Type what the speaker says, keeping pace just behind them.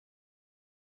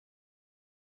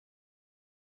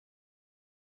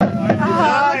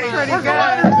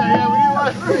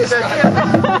You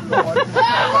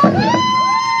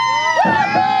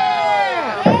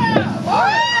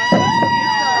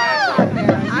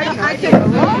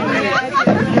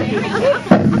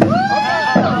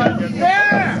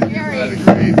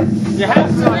have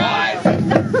to rise.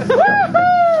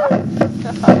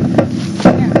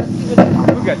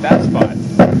 Who got that spot?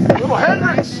 Little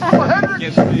Hendrix! Little Hendrix!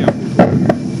 Can't see him.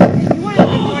 You want to do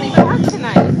morning park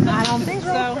tonight? I don't think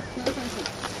so.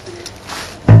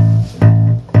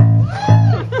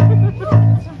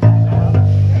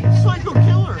 Psycho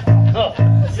killer!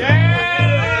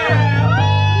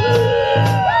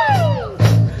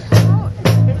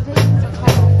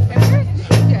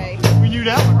 We knew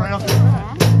that one right off the bat.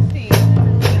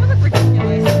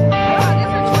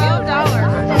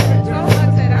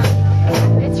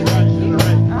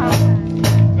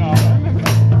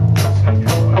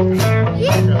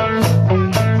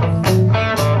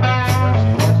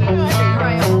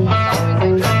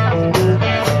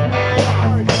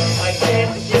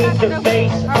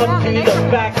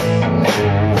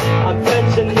 I'm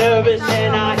tense and nervous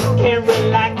and I can't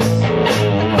relax.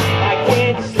 I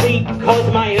can't sleep cause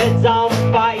my head's on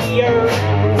fire.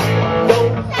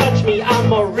 Don't touch me,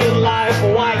 I'm a real live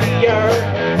wire.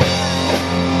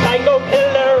 Psycho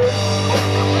killer,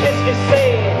 this can say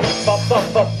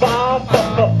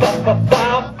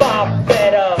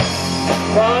better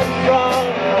run, run,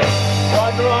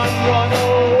 run, run, run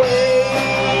away.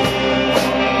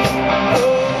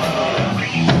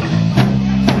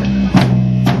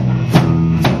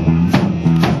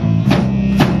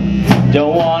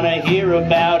 Don't wanna hear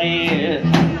about it.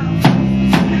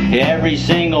 Every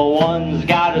single one's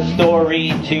got a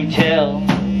story to tell.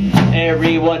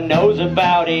 Everyone knows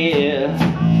about it.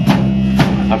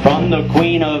 From the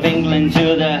Queen of England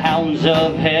to the hounds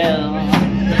of hell.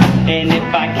 And if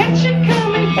I catch it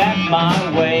coming back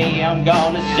my way, I'm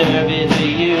gonna serve it to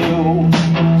you.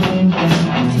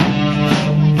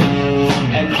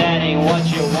 And that ain't what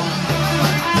you want.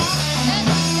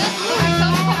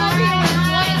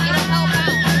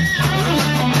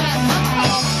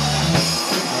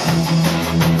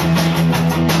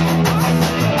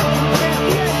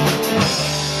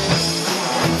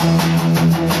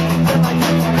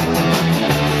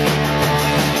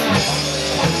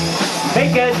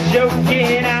 Make a joke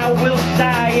and I will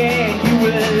sigh and you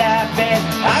will laugh and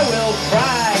I will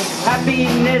cry.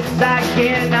 Happiness I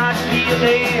cannot feel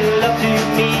it. Love to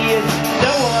me is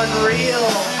so unreal.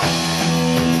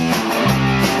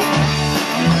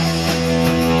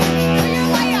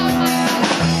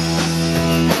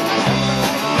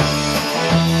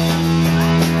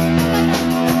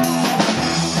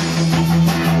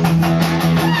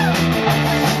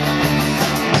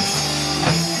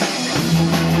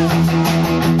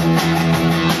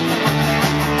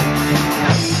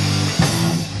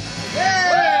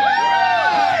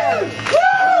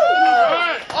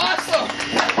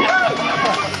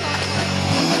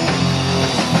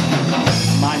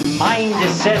 Mind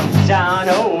is set on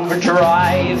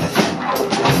overdrive.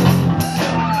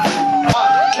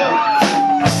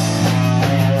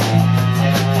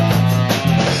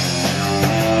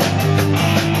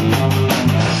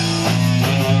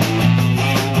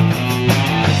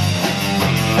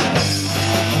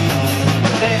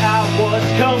 There I was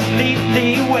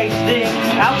completely wasting,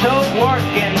 out of work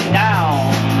and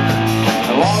down.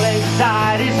 All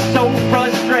inside is so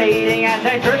frustrating as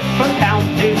I drift from town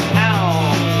to town.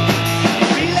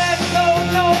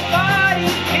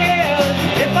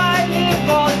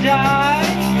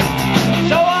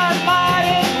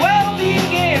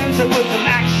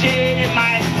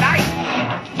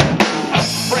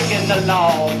 Breaking the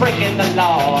law, breaking the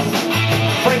law,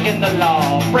 breaking the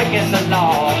law, breaking the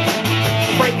law,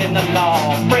 breaking the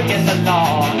law, breaking the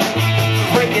law,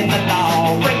 breaking the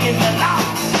law, breaking the law.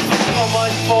 So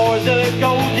much for the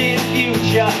golden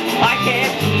future, I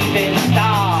can't even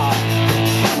stop.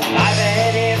 I've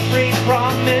had every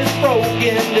promise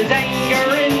broken, there's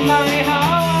anger in my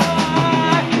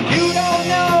heart. You don't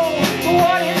know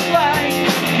what it's like,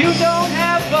 you don't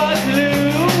have a clue.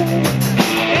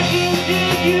 If you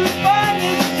did, you'd find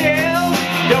yourself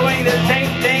doing the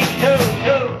same thing too.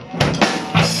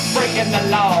 Breaking the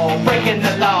law, breaking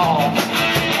the law,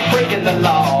 breaking the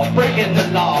law, breaking the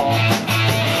law,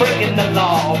 breaking the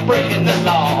law, breaking the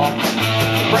law,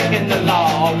 breaking the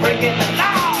law, breaking the law.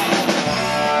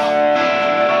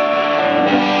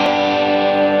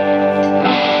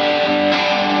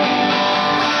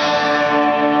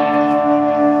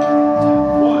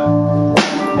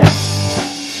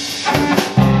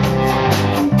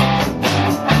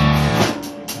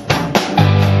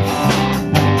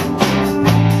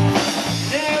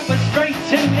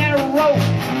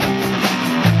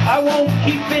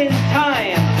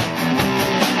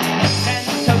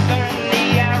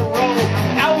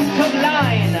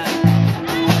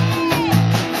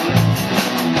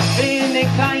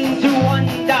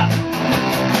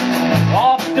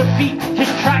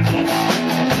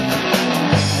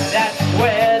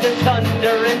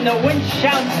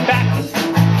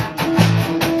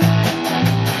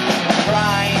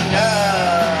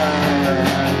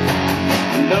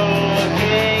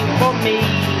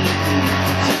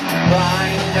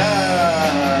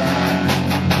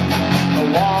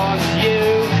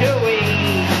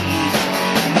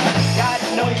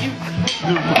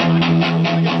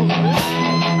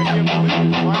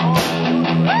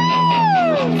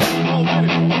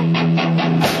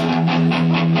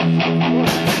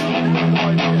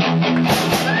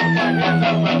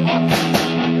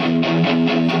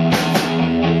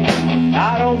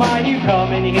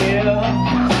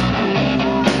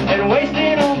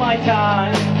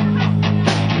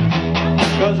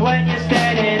 'Cause when you're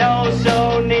standing oh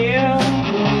so near,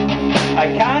 I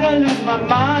kinda lose my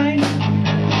mind.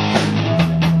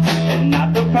 And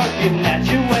not the perfume that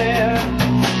you wear,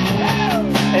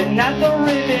 and not the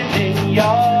ribbon in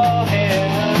your hair.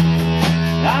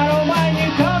 I don't mind you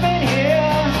coming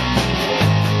here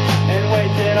and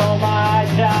wasting all my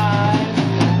time.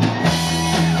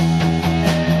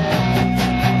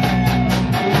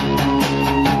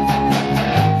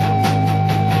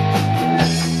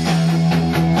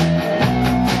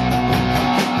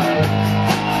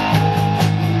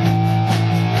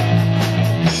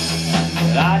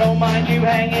 I don't mind you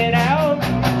hanging out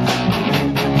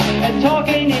and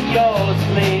talking in your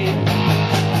sleep.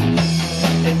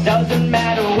 It doesn't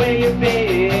matter where you've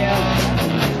been.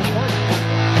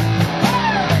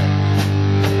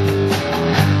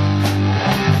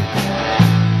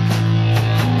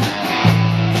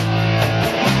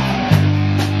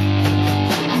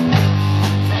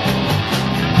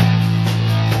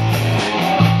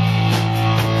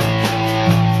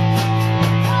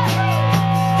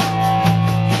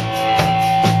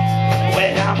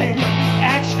 When I'm an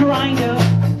axe grinder,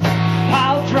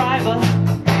 pile driver,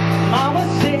 mama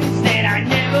says that I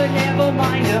never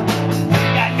mind her.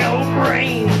 Got no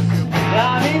brains,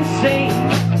 I'm insane.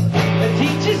 The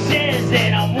teacher says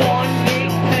that I'm one big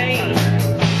pain.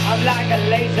 I'm like a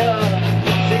laser,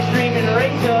 six streaming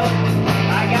razor.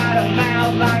 I got a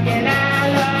mouth like an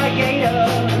alligator.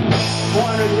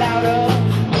 Want it louder,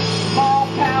 more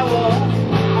power.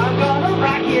 I'm gonna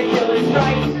rock you till it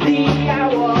strikes the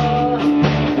hour.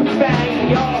 Bang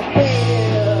your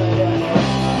head.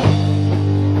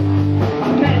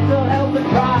 Mental health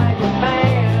advisor,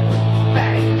 man.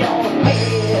 Bang your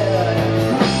head.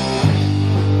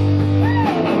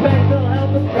 Mental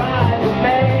health advisor,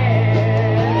 man.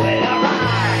 Well,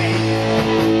 alright.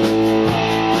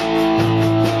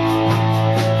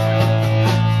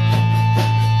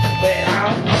 Well,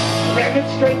 I'm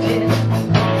demonstrating,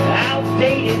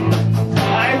 outdated.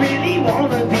 I really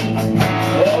wanna be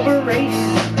overrated.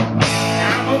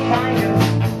 I'm a finder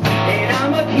and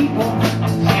I'm a keeper.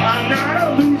 I'm not a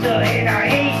loser and I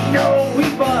ain't no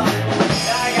weeper.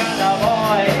 I got the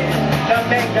voice to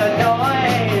make the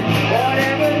noise.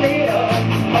 Whatever little,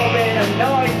 hope it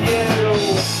annoys you.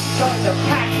 Start the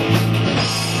pack,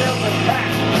 fill the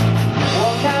pack.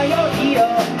 Walk out your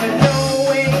ear, there's no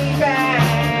way back.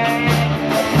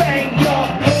 Bang your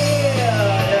head.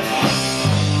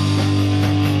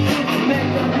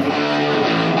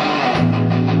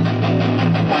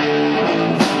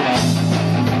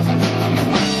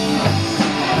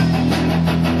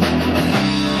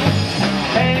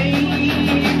 Hey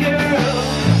girl,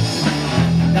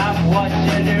 stop what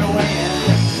you're doing.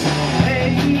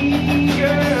 Hey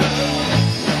girl,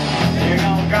 you're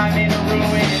gonna drive me to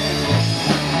ruin.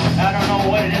 I don't know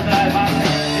what it is that I'm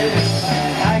gonna do,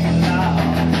 but I can stop.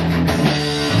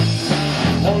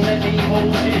 Won't let me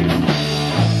hold you.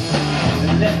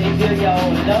 Let me feel your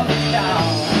love down.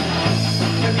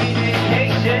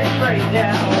 Communication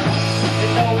breakdown.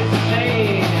 It's always the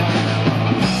same.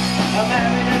 I'm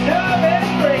having a nervous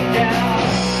breakdown.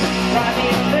 Drive me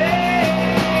insane.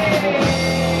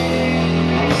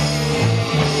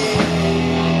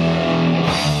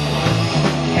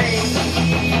 Hey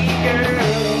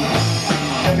girl,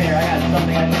 come here. I got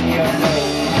something I think you gotta know.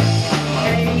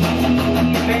 Hey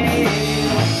babe.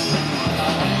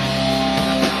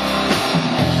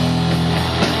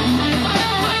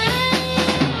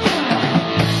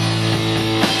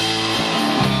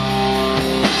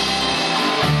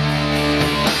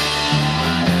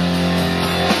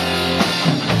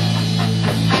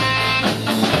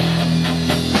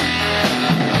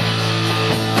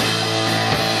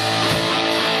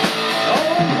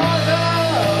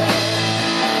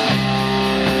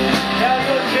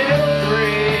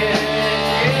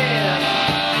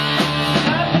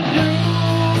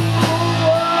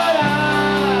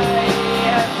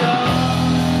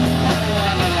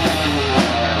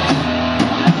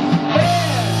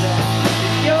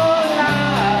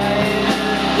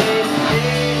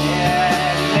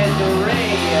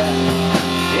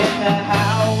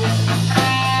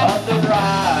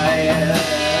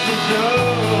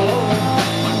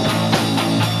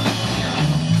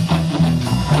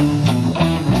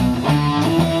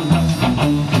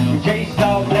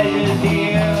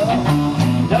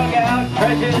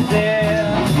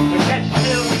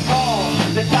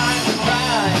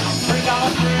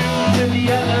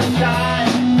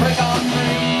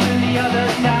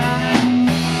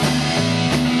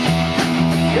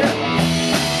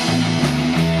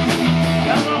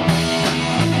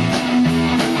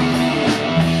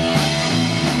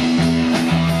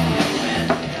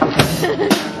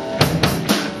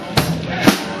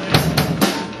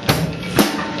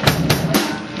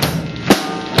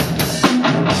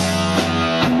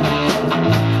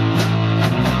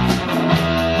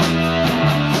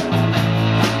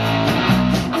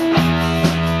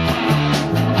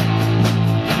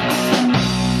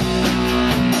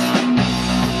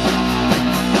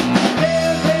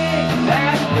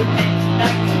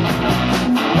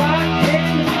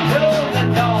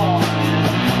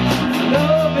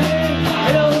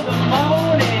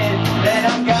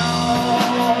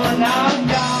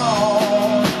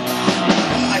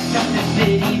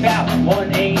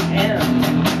 1 a.m.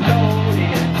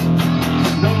 Loaded,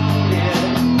 loaded.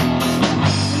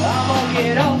 I'm gonna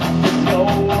get up to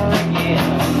score again.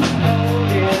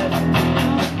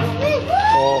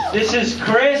 Loaded. This is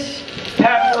Chris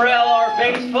Pepperell, our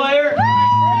bass player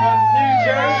from New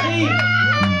Jersey.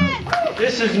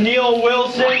 This is Neil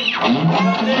Wilson from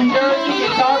New Jersey,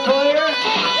 guitar player.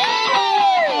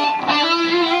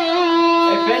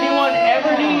 If anyone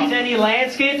ever needs any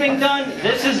landscaping done,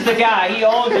 this is the guy. He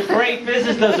owns a great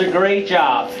business, does a great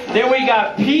job. Then we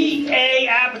got P.A.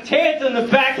 Appetit in the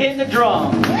back hitting the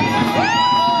drums.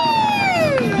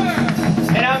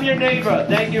 And I'm your neighbor.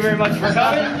 Thank you very much for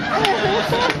coming.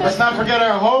 Let's not forget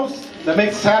our host that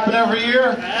makes this happen every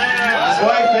year. His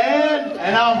wife Ann,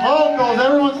 and on vocals,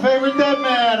 everyone's favorite dead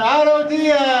man, Otto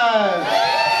Diaz.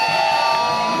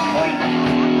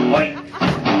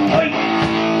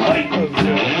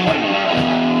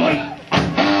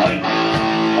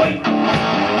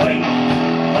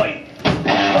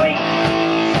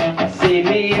 See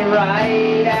me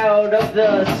right out of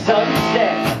the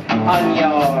sunset on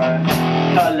your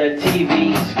color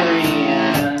TV screen.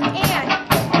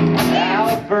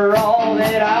 Out for all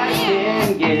that I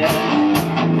can get,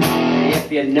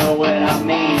 if you know what I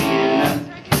mean.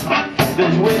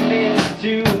 There's women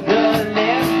to the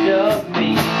left of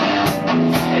me,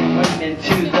 and women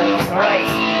to the right.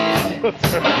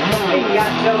 Ain't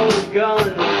got no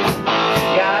guns,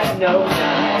 got no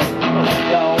knife,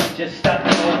 don't just stop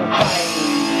no fight.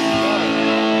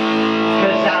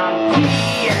 Cause I'm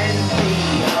TNT,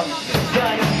 I'm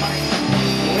dynamite.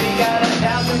 We got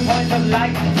 1,000 points of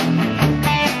light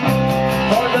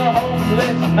for the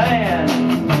homeless man.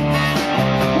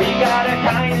 We got a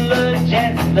kindler,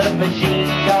 gentler machine.